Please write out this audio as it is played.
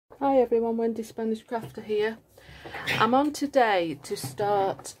Hi everyone, Wendy Spanish Crafter here. I'm on today to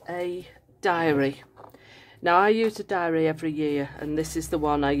start a diary. Now I use a diary every year and this is the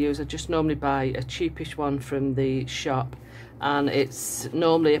one I use. I just normally buy a cheapish one from the shop and it's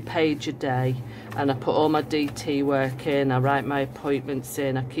normally a page a day, and I put all my DT work in, I write my appointments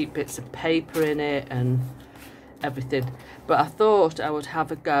in, I keep bits of paper in it and everything. But I thought I would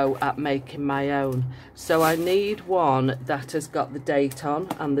have a go at making my own, so I need one that has got the date on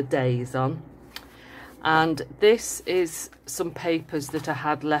and the days on. And this is some papers that I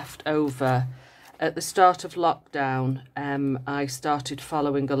had left over at the start of lockdown. I started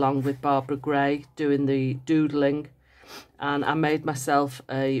following along with Barbara Gray doing the doodling, and I made myself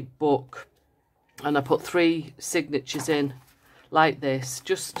a book and I put 3 signatures in like this,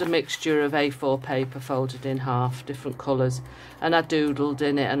 just a mixture of A4 paper folded in half, different colours, and I doodled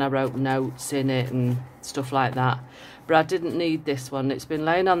in it and I wrote notes in it and stuff like that. But I didn't need this one, it's been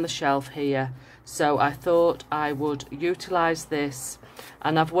laying on the shelf here, so I thought I would utilise this.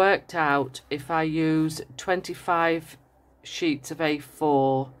 And I've worked out if I use 25 sheets of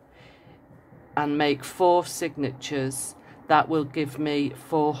A4 and make 4 signatures, that will give me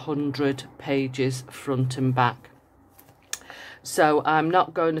 400 pages front and back. So I'm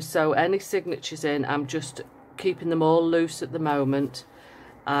not going to sew any signatures in, I'm just keeping them all loose at the moment,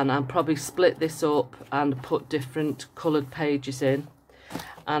 and I'll probably split this up and put different coloured pages in.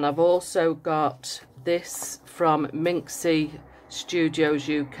 And I've also got this from Minxie Studios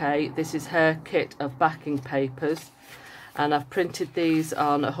UK. This is her kit of backing papers, and I've printed these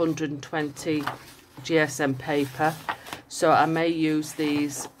on 120 GSM paper, so I may use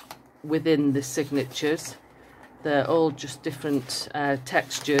these within the signatures. They're all just different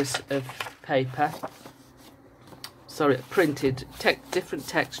textures of paper. Sorry, printed, different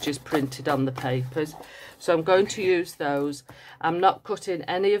textures printed on the papers. So I'm going to use those. I'm not cutting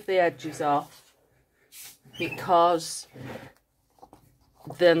any of the edges off because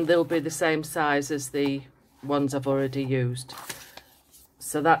then they'll be the same size as the ones I've already used.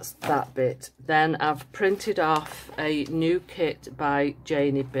 So that's that bit. Then I've printed off a new kit by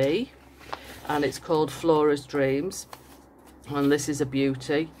Janie B, and it's called Flora's Dreams, and this is a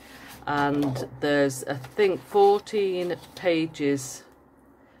beauty. And there's, I think, 14 pages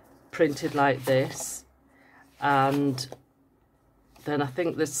printed like this, and then I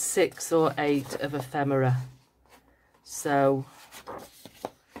think there's 6 or 8 of ephemera. So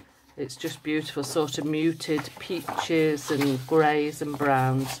it's just beautiful, sort of muted peaches and greys and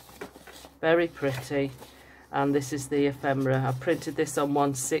browns, very pretty. And this is the ephemera. I printed this on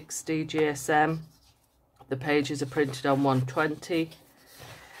 160 GSM. The pages are printed on 120.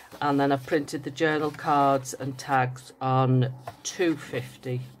 And then I printed the journal cards and tags on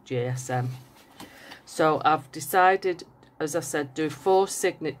 250 GSM. So I've decided, as I said, do 4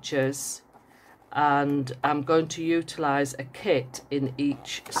 signatures, and I'm going to utilise a kit in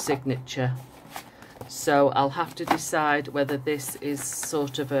each signature. So I'll have to decide whether this is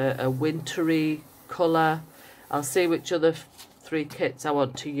sort of a wintry colour. I'll see which other 3 kits I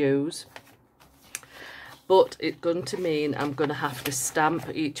want to use. But it's going to mean I'm going to have to stamp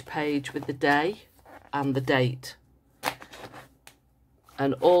each page with the day and the date.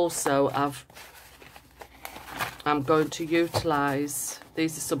 And also I'm going to utilise,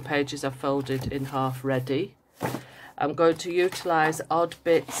 these are some pages I've folded in half ready. I'm going to utilise odd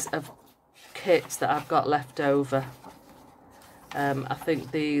bits of kits that I've got left over. I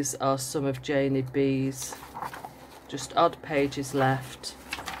think these are some of Janie B's, just odd pages left.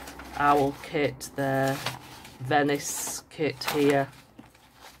 Owl kit there, Venice kit here.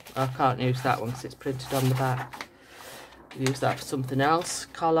 I can't use that one because it's printed on the back. Use that for something else.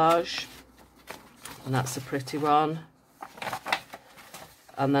 Collage, and that's a pretty one.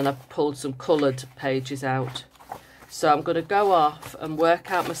 And then I've pulled some coloured pages out. So I'm going to go off and work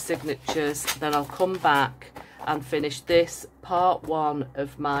out my signatures, then I'll come back and finish this part 1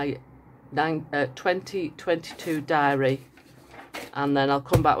 of my 2022 diary, and then I'll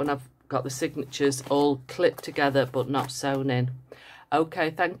come back when I've got the signatures all clipped together but not sewn in.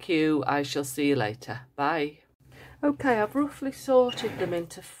 Okay, thank you. I shall see you later. Bye. Okay, I've roughly sorted them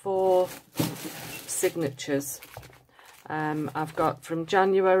into 4 signatures. I've got from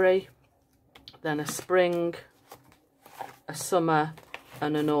January, then a spring, a summer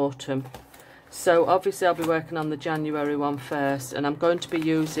and an autumn. So obviously I'll be working on the January one first, and I'm going to be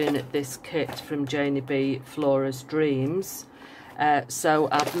using this kit from Janie B, Flora's Dreams. So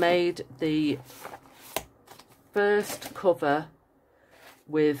I've made the first cover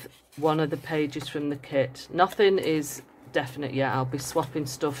with one of the pages from the kit. Nothing is definite yet, I'll be swapping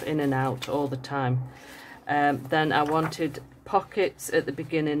stuff in and out all the time. Then I wanted pockets at the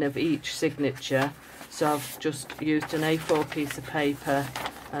beginning of each signature, so I've just used an A4 piece of paper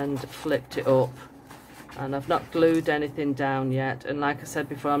and flipped it up, and I've not glued anything down yet. And like I said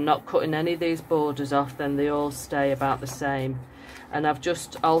before, I'm not cutting any of these borders off, then they all stay about the same. And I've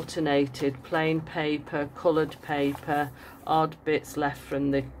just alternated plain paper, coloured paper, odd bits left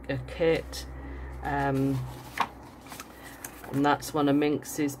from the kit, and that's one of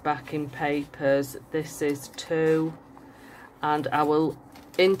Minx's backing papers. This is two, and I will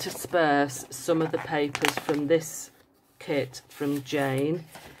intersperse some of the papers from this kit from Jane,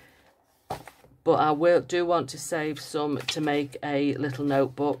 but I do want to save some to make a little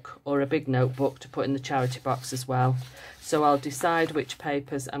notebook or a big notebook to put in the charity box as well. So I'll decide which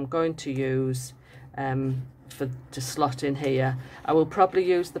papers I'm going to use to slot in here. I will probably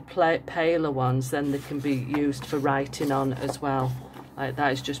use the paler ones, then they can be used for writing on as well. Like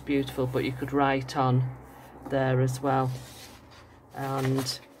that is just beautiful, but you could write on there as well.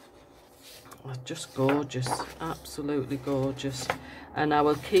 And just gorgeous, absolutely gorgeous. And I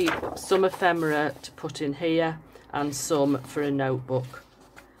will keep some ephemera to put in here and some for a notebook.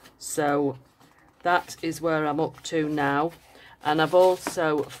 So that is where I'm up to now. And I've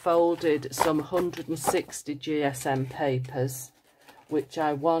also folded some 160 GSM papers, which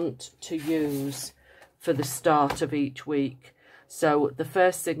I want to use for the start of each week. So the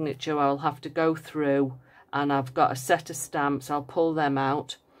first signature I'll have to go through, and I've got a set of stamps. I'll pull them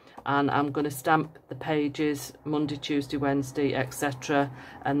out, and I'm going to stamp the pages Monday, Tuesday, Wednesday, etc.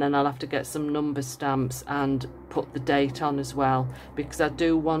 And then I'll have to get some number stamps and put the date on as well, because I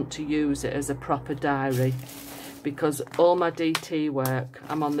do want to use it as a proper diary. Because all my DT work,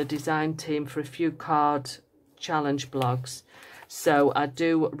 I'm on the design team for a few card challenge blogs, so I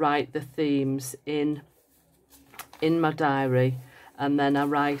do write the themes in my diary, and then I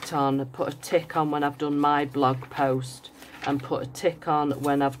write on, put a tick on when I've done my blog post, and put a tick on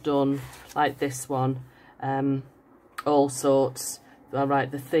when I've done, like this one, all sorts. I write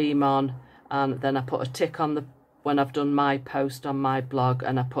the theme on, and then I put a tick on when I've done my post on my blog,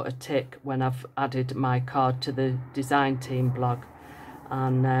 and I put a tick when I've added my card to the design team blog.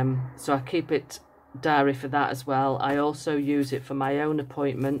 And so I keep it diary for that as well. I also use it for my own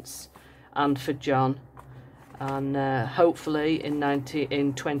appointments and for John. And hopefully in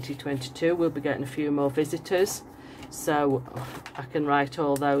 2022 we'll be getting a few more visitors, so I can write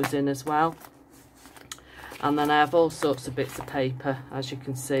all those in as well. And then I have all sorts of bits of paper, as you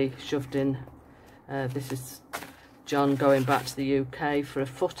can see, shoved in. This is John going back to the UK for a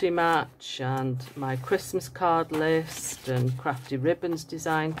footy match, and my Christmas card list, and Crafty Ribbons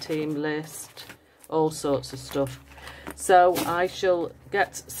design team list, all sorts of stuff. So I shall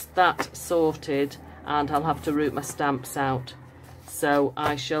get that sorted, and I'll have to root my stamps out. So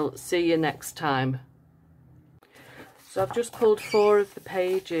I shall see you next time. So I've just pulled 4 of the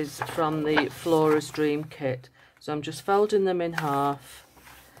pages from the Flora's Dream kit. So I'm just folding them in half,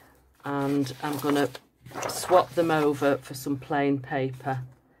 and I'm going to swap them over for some plain paper.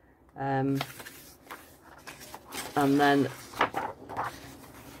 And then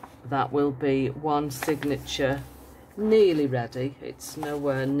that will be one signature nearly ready. It's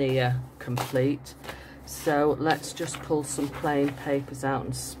nowhere near complete. So let's just pull some plain papers out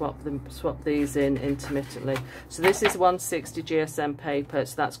and swap these in intermittently. So this is 160 GSM paper,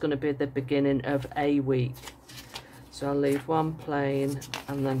 so that's going to be the beginning of a week. So I'll leave one plain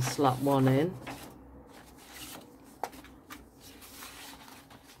and then slot one in.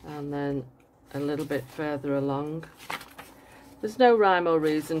 And then a little bit further along. There's no rhyme or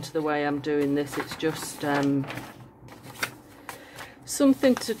reason to the way I'm doing this, it's just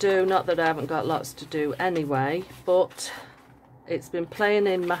something to do. Not that I haven't got lots to do anyway, but it's been playing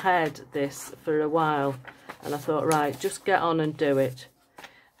in my head this for a while, and I thought, right, just get on and do it.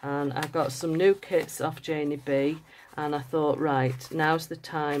 And I got some new kits off Janie B, and I thought, right, now's the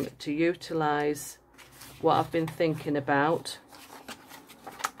time to utilise what I've been thinking about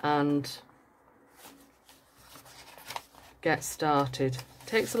and get started.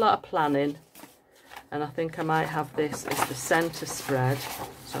 Takes a lot of planning, and I think I might have this as the centre spread,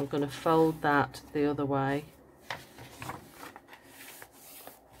 so I'm going to fold that the other way,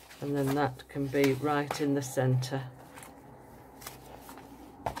 and then that can be right in the centre.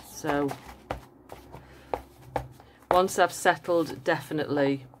 So once I've settled,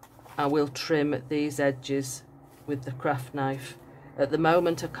 definitely I will trim these edges with the craft knife. At the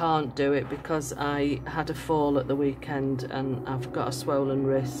moment I can't do it because I had a fall at the weekend and I've got a swollen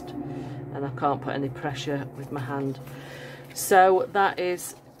wrist and I can't put any pressure with my hand. So that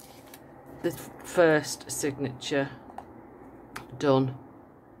is the first signature done.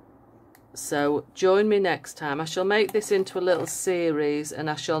 So join me next time. I shall make this into a little series, and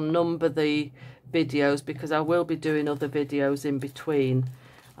I shall number the videos because I will be doing other videos in between.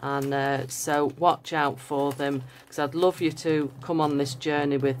 And so watch out for them, because I'd love you to come on this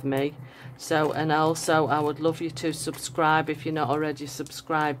journey with me. So, and also I would love you to subscribe if you're not already a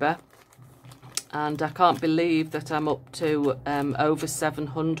subscriber. And I can't believe that I'm up to over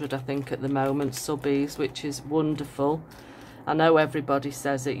 700, I think, at the moment, subbies, which is wonderful. I know everybody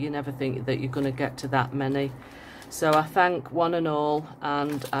says it, you never think that you're going to get to that many. So I thank one and all,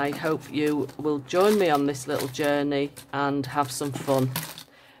 and I hope you will join me on this little journey and have some fun.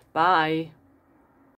 Bye.